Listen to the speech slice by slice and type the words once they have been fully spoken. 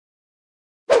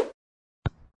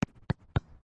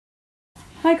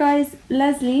Hi guys,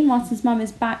 Leslie, Martin's mum,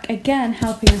 is back again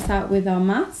helping us out with our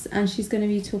maths, and she's going to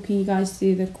be talking you guys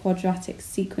through the quadratic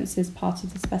sequences part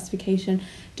of the specification.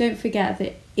 Don't forget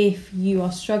that if you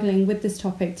are struggling with this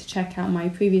topic, to check out my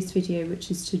previous video,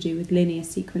 which is to do with linear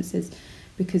sequences,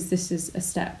 because this is a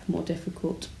step more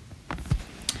difficult.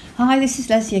 Hi, this is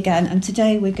Leslie again, and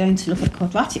today we're going to look at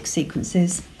quadratic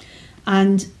sequences.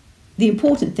 And the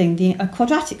important thing, a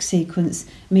quadratic sequence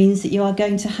means that you are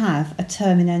going to have a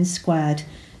term in n squared.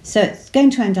 So it's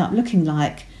going to end up looking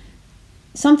like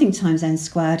something times n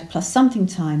squared plus something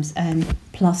times n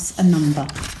plus a number.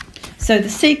 So the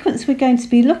sequence we're going to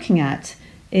be looking at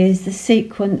is the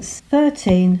sequence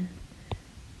 13,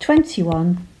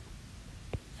 21,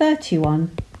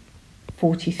 31,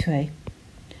 43.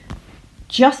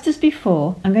 Just as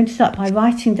before, I'm going to start by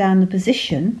writing down the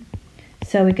position.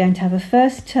 So we're going to have a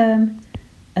first term,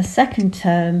 a second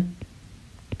term,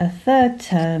 a third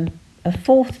term, a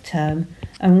fourth term,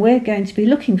 and we're going to be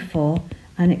looking for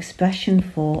an expression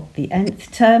for the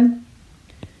nth term.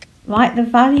 Write the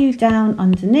value down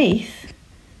underneath.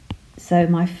 So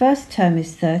my first term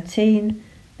is 13,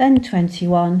 then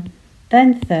 21,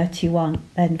 then 31,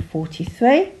 then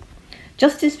 43.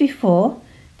 Just as before,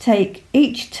 take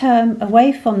each term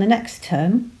away from the next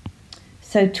term.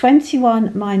 So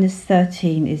 21 minus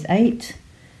 13 is 8,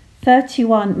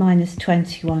 31 minus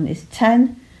 21 is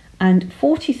 10, and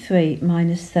 43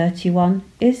 minus 31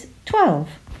 is 12.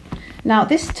 Now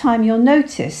this time you'll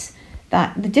notice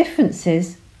that the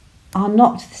differences are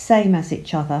not the same as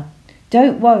each other.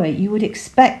 Don't worry, you would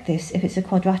expect this if it's a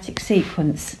quadratic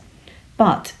sequence.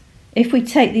 But if we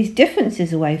take these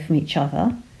differences away from each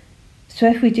other, so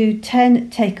if we do 10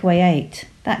 take away 8,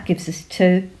 that gives us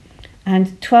 2.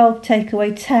 And 12 take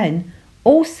away 10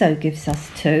 also gives us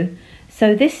 2.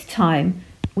 So this time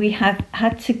we have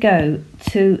had to go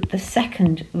to the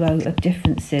second row of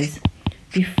differences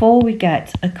before we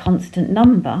get a constant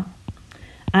number.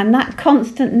 And that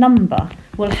constant number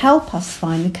will help us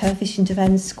find the coefficient of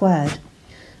n squared.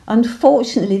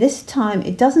 Unfortunately, this time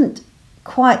it doesn't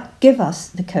quite give us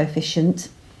the coefficient.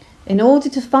 In order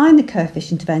to find the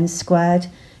coefficient of n squared,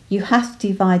 you have to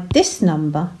divide this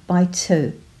number by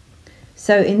 2.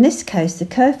 So in this case, the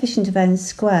coefficient of n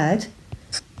squared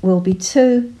will be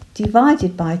 2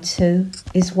 divided by 2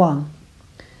 is 1.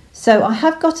 So I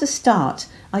have got a start.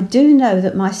 I do know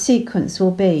that my sequence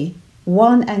will be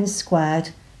 1n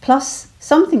squared plus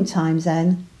something times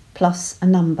n plus a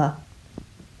number.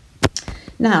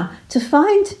 Now, to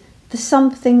find the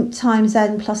something times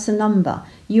n plus a number,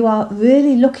 you are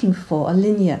really looking for a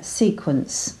linear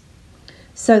sequence.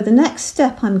 So the next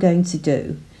step I'm going to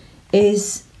do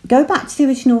is go back to the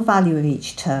original value of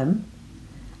each term,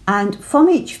 and from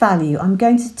each value I'm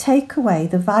going to take away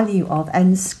the value of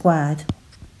n squared.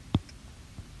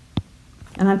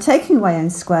 And I'm taking away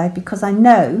n squared because I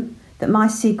know that my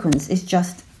sequence is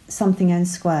just something n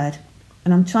squared,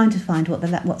 and I'm trying to find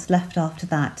what's left after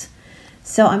that.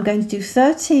 So I'm going to do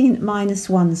 13 minus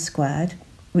 1 squared,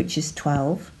 which is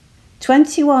 12,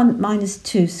 21 minus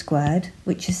 2 squared,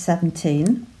 which is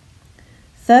 17,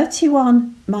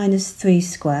 31 minus 3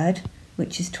 squared,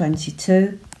 which is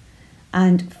 22,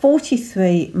 and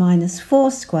 43 minus 4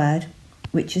 squared,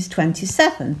 which is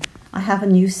 27. I have a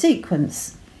new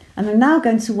sequence, and I'm now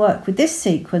going to work with this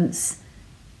sequence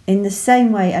in the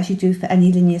same way as you do for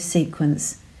any linear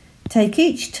sequence. Take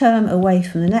each term away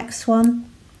from the next one.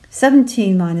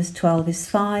 17 minus 12 is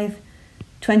 5,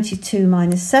 22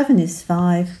 minus 7 is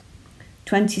 5,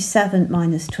 27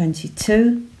 minus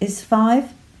 22 is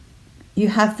 5. You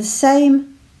have the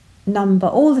same number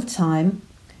all the time,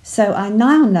 so I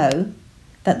now know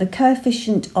that the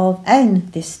coefficient of n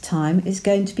this time is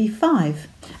going to be 5.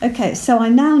 Okay, so I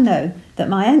now know that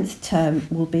my nth term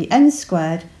will be n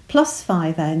squared plus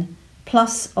 5n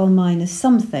plus or minus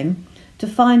something. To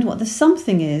find what the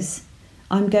something is,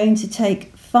 I'm going to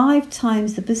take 5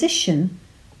 times the position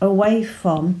away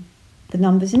from the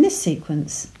numbers in this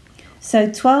sequence. So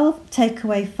 12 take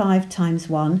away 5 times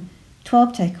 1,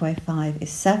 12 take away 5 is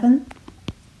 7.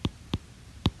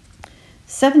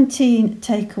 17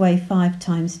 take away 5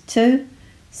 times 2,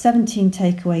 17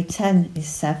 take away 10 is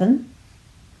 7.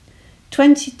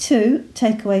 22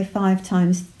 take away 5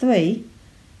 times 3,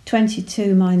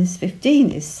 22 minus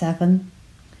 15 is 7.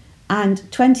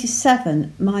 And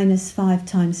 27 minus 5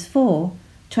 times 4,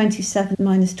 27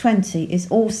 minus 20 is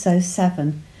also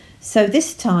 7. So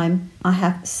this time I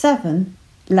have 7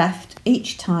 left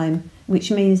each time, which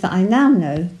means that I now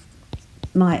know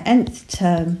my nth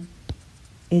term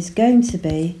is going to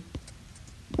be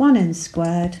 1n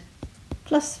squared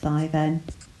plus 5n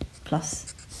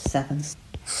plus 7.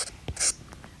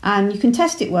 And you can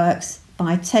test it works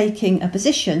by taking a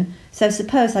position. So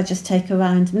suppose I just take a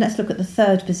round, and let's look at the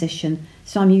third position.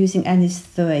 So I'm using n is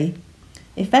 3.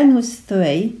 If n was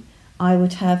 3, I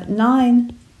would have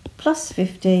 9 plus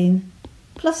 15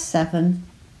 plus 7,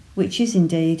 which is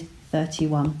indeed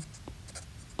 31,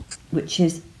 which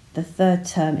is the third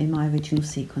term in my original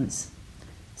sequence.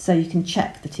 So you can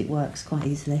check that it works quite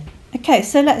easily. Okay,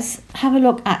 so let's have a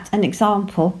look at an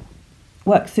example,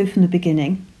 work through from the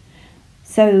beginning.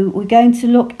 So we're going to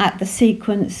look at the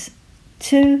sequence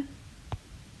 2,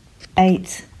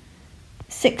 8,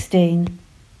 16,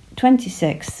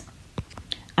 26,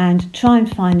 and try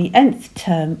and find the nth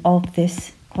term of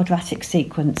this quadratic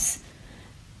sequence.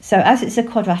 So as it's a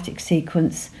quadratic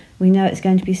sequence, we know it's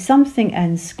going to be something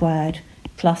n squared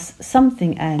plus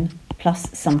something n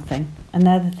plus something, and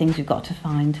they're the things we've got to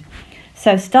find.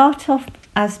 So start off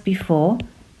as before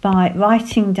by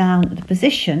writing down the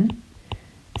position.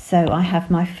 So I have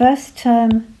my first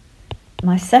term,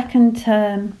 my second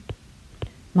term,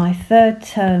 my third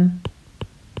term,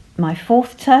 my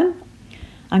fourth term.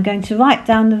 I'm going to write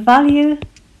down the value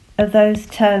of those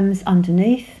terms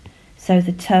underneath. So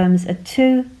the terms are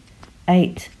 2,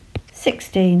 8,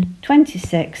 16,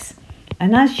 26,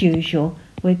 and as usual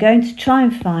we're going to try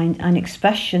and find an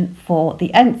expression for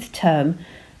the nth term,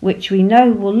 which we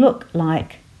know will look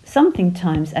like something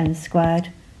times n squared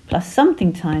plus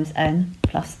something times n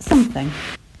plus something.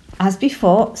 As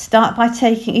before, start by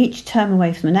taking each term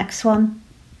away from the next one.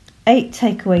 8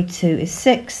 take away 2 is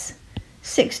 6,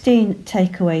 16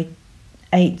 take away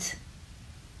 8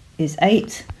 is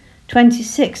 8,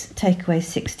 26 take away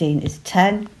 16 is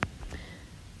 10.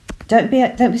 Don't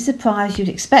be surprised, you'd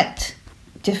expect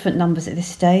different numbers at this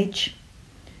stage.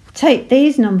 Take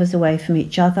these numbers away from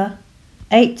each other.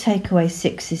 8 take away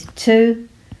 6 is 2,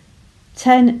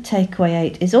 10 take away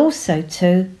 8 is also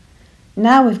 2.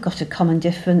 Now we've got a common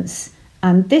difference,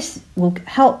 and this will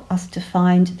help us to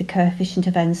find the coefficient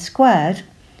of n squared.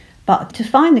 But to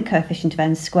find the coefficient of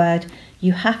n squared,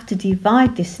 you have to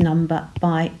divide this number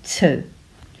by 2.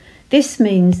 This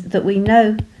means that we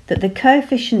know that the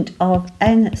coefficient of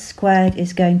n squared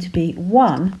is going to be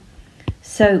 1.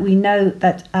 So we know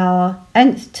that our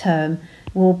nth term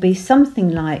will be something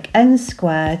like n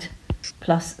squared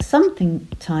plus something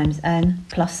times n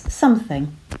plus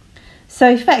something. So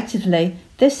effectively,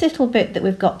 this little bit that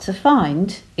we've got to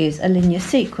find is a linear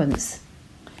sequence.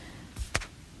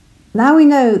 Now we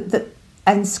know that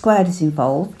n squared is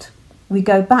involved, we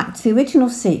go back to the original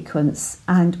sequence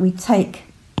and we take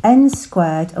n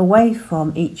squared away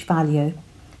from each value.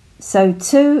 So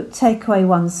 2 take away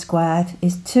 1 squared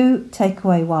is 2 take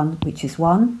away 1, which is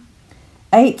 1.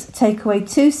 8 take away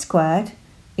 2 squared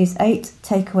is 8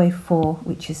 take away 4,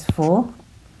 which is 4.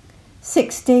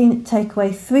 16 take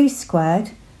away 3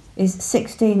 squared is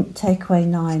 16 take away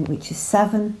 9, which is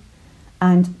 7.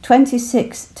 And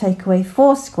 26 take away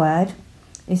 4 squared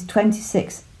is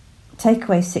 26 take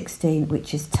away 16,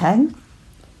 which is 10.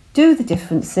 Do the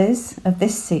differences of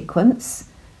this sequence.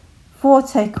 4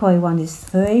 take away 1 is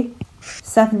 3,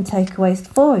 7 take away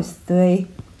 4 is 3,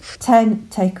 10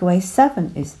 take away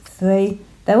 7 is 3.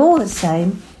 They're all the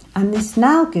same, and this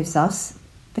now gives us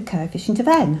the coefficient of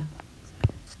n.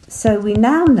 So we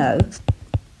now know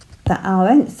that our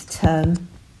nth term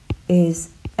is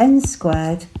n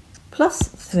squared plus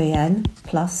 3n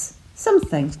plus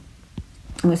something.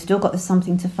 And we've still got the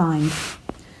something to find.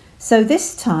 So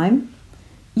this time,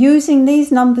 using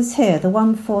these numbers here, the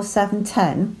 1, 4, 7,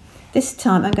 10, this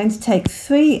time I'm going to take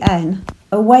 3n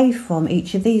away from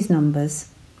each of these numbers.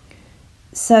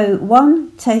 So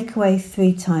 1 take away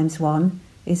 3 times 1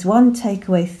 is 1 take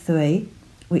away 3,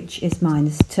 which is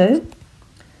minus 2.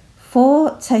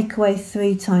 4 take away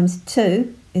 3 times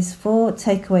 2 is 4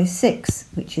 take away 6,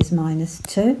 which is minus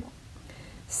 2.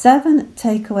 7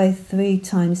 take away 3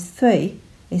 times 3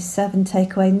 is 7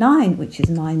 take away 9, which is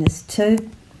minus 2.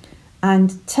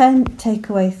 And 10 take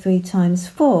away 3 times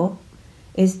 4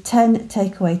 is 10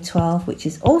 take away 12, which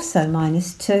is also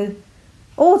minus 2.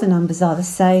 All the numbers are the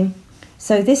same,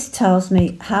 so this tells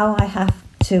me how I have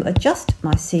to adjust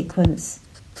my sequence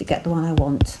to get the one I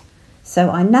want. So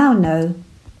I now know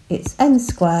it's n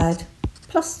squared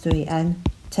plus 3n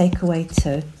take away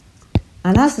 2.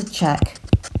 And as a check,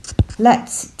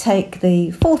 let's take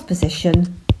the fourth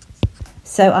position.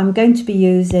 So I'm going to be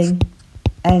using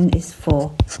n is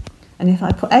 4. And if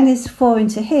I put n is 4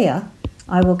 into here,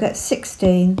 I will get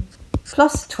 16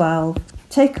 plus 12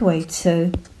 take away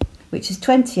 2, which is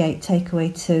 28 take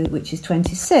away 2, which is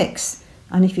 26.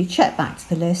 And if you check back to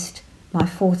the list, my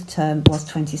fourth term was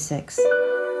 26.